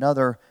there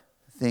another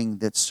thing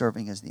that's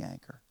serving as the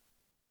anchor?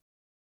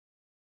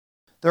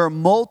 There are a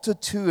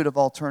multitude of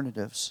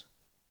alternatives.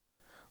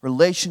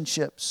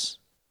 Relationships,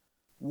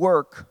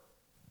 work,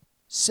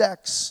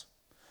 sex,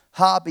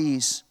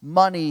 hobbies,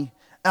 money,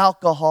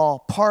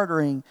 alcohol,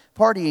 partying,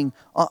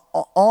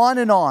 on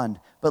and on.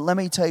 But let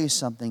me tell you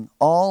something.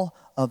 All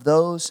of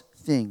those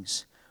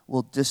things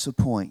will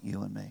disappoint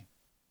you and me.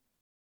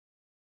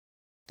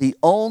 The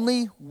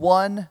only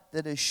one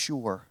that is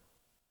sure,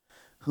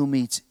 who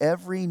meets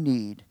every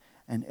need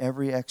and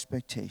every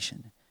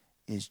expectation,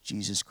 is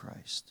Jesus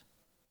Christ.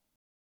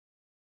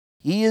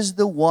 He is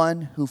the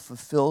one who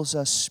fulfills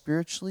us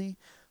spiritually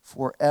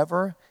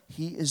forever.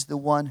 He is the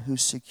one who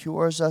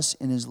secures us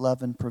in His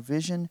love and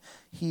provision.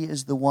 He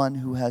is the one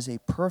who has a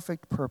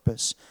perfect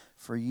purpose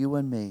for you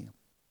and me.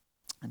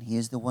 And He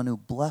is the one who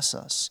blesses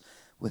us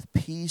with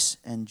peace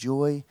and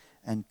joy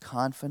and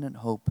confident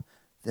hope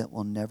that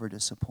will never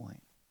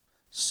disappoint.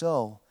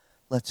 So,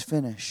 let's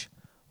finish.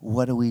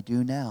 What do we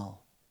do now?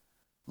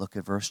 Look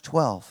at verse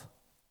 12.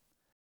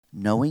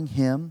 Knowing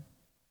Him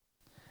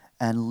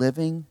and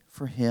living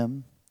for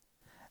Him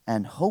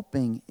and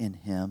hoping in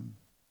Him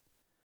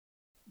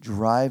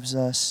drives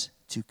us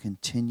to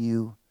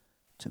continue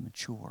to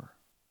mature.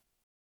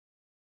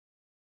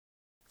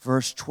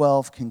 Verse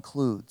 12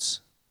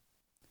 concludes,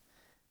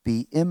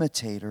 be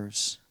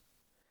imitators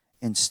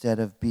instead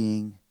of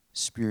being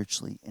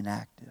spiritually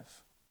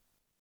inactive.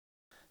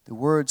 The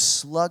word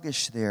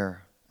sluggish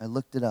there, I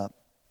looked it up.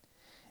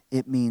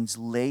 It means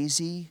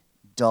lazy,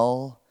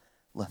 dull,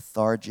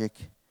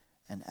 lethargic,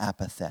 and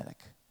apathetic.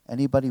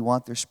 Anybody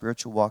want their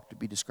spiritual walk to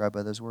be described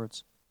by those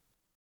words?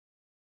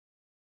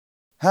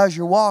 How's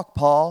your walk,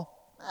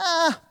 Paul?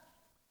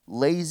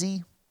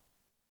 Lazy,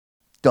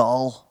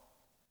 dull,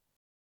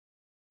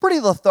 pretty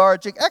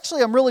lethargic.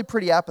 Actually, I'm really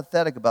pretty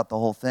apathetic about the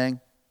whole thing.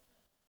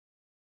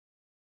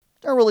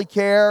 Don't really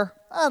care.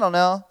 I don't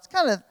know. It's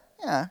kind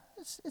of,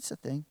 it's a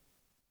thing.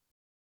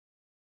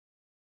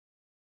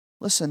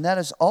 Listen, that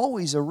is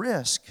always a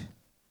risk.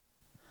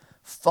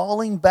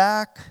 Falling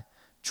back,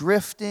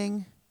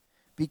 drifting,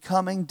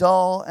 becoming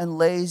dull and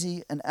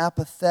lazy and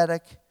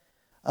apathetic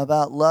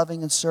about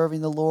loving and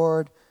serving the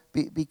Lord,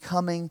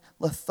 becoming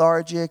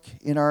lethargic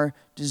in our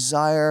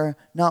desire,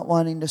 not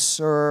wanting to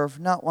serve,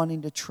 not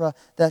wanting to trust.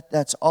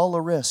 That's all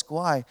a risk.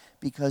 Why?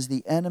 Because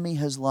the enemy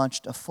has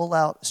launched a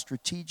full-out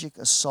strategic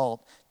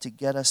assault to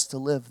get us to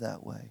live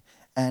that way.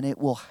 And it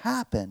will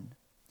happen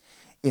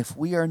if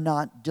we are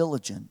not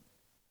diligent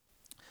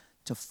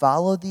to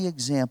follow the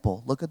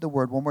example. Look at the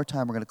word one more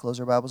time. We're going to close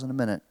our Bibles in a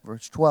minute.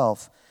 Verse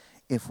 12.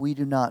 If we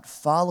do not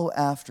follow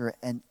after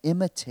and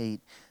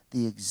imitate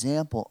the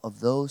example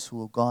of those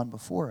who have gone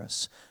before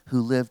us,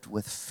 who lived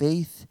with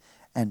faith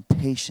and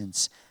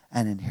patience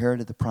and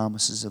inherited the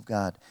promises of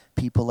God.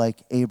 People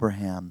like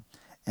Abraham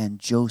and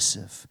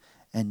Joseph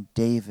and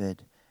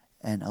David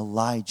and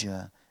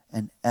Elijah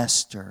and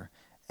Esther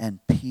and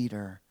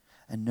Peter.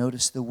 And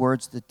notice the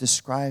words that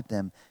describe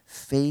them: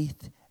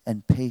 faith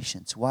and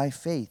patience. Why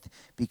faith?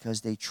 Because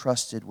they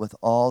trusted with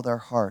all their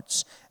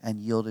hearts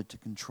and yielded to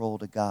control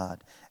to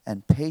God.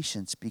 And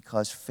patience,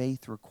 because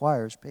faith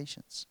requires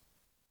patience.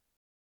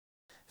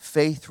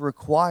 Faith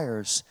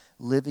requires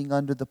living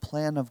under the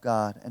plan of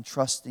God and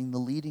trusting the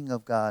leading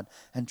of God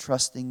and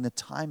trusting the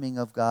timing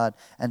of God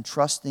and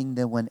trusting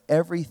that when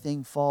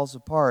everything falls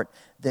apart,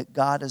 that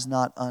God is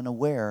not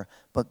unaware,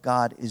 but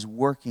God is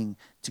working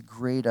to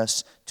grade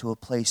us to a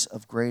place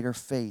of greater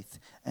faith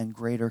and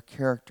greater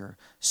character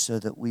so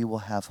that we will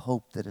have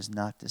hope that is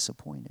not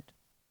disappointed.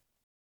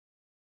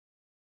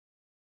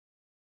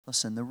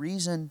 Listen, the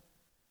reason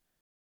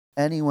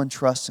anyone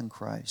trusts in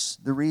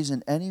Christ, the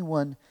reason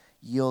anyone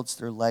yields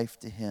their life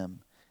to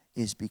Him,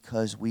 is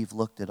because we've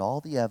looked at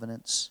all the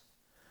evidence.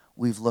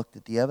 We've looked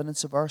at the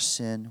evidence of our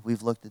sin.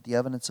 We've looked at the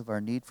evidence of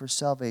our need for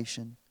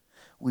salvation.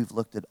 We've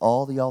looked at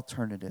all the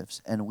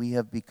alternatives, and we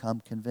have become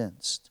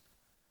convinced,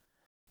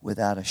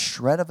 without a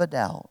shred of a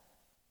doubt,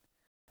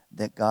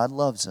 that God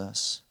loves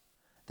us,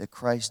 that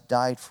Christ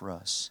died for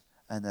us,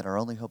 and that our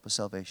only hope of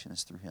salvation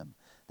is through Him.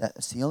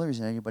 That's the only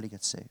reason anybody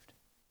gets saved.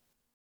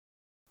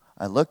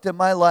 I looked at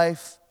my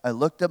life. I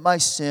looked at my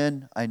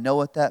sin. I know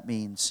what that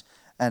means.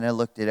 And I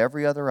looked at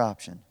every other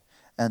option.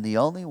 And the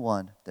only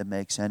one that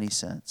makes any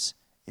sense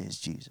is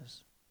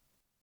Jesus.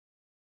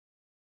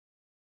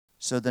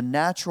 So the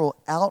natural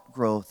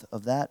outgrowth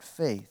of that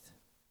faith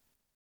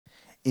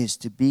is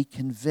to be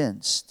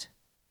convinced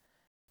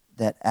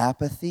that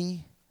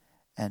apathy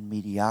and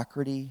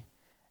mediocrity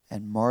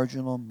and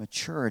marginal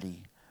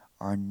maturity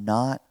are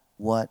not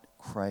what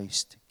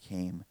Christ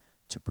came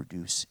to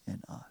produce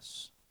in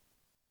us.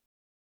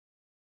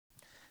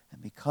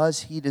 And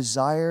because He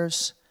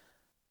desires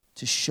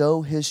to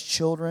show His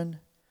children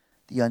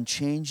the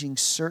unchanging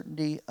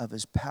certainty of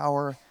His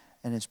power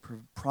and His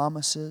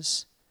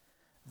promises,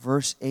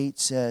 verse 8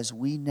 says,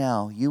 we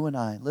now, you and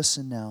I,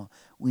 listen now,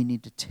 we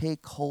need to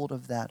take hold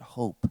of that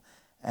hope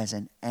as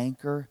an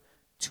anchor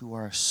to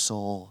our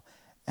soul.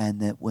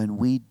 And that when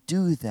we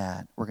do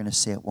that, we're going to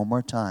say it one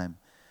more time,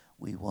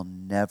 we will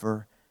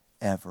never,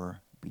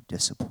 ever be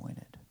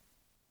disappointed.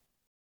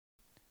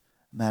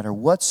 No matter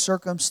what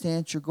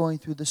circumstance you're going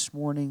through this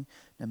morning,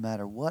 no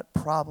matter what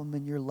problem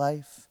in your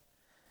life,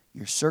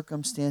 your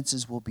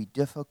circumstances will be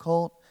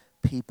difficult,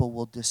 people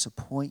will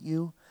disappoint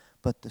you,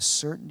 but the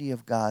certainty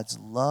of God's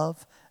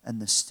love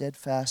and the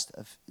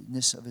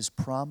steadfastness of His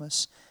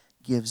promise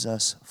gives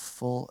us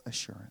full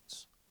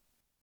assurance.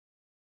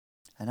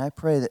 And I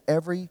pray that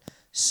every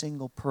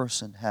single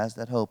person has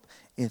that hope.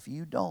 If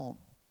you don't,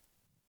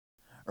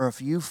 or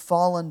if you've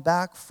fallen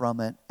back from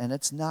it and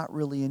it's not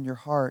really in your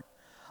heart,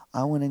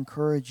 I want to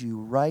encourage you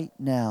right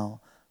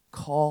now,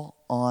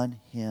 call on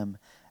Him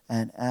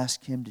and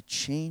ask Him to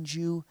change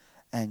you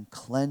and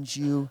cleanse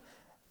you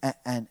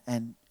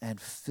and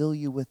fill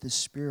you with His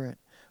Spirit.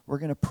 We're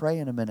going to pray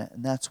in a minute,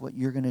 and that's what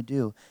you're going to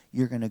do.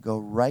 You're going to go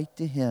right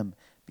to Him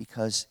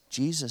because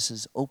Jesus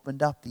has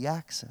opened up the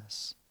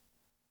access.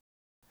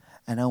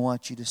 And I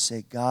want you to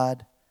say,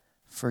 God,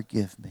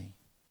 forgive me.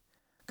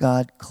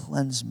 God,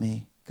 cleanse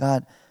me.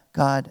 God,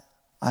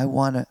 I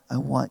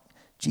want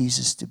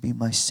Jesus to be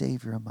my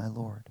Savior and my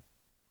Lord.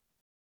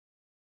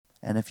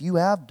 And if you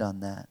have done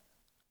that,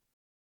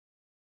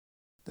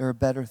 there are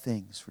better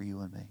things for you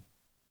and me.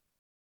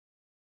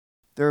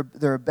 There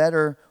are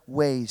better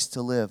ways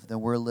to live than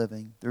we're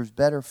living. There's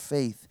better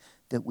faith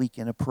that we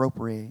can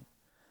appropriate.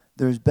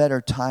 There's better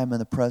time in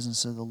the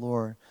presence of the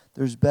Lord.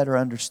 There's better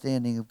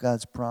understanding of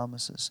God's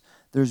promises.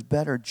 There's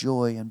better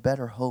joy and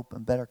better hope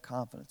and better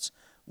confidence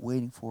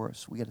waiting for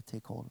us. We got to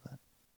take hold of that.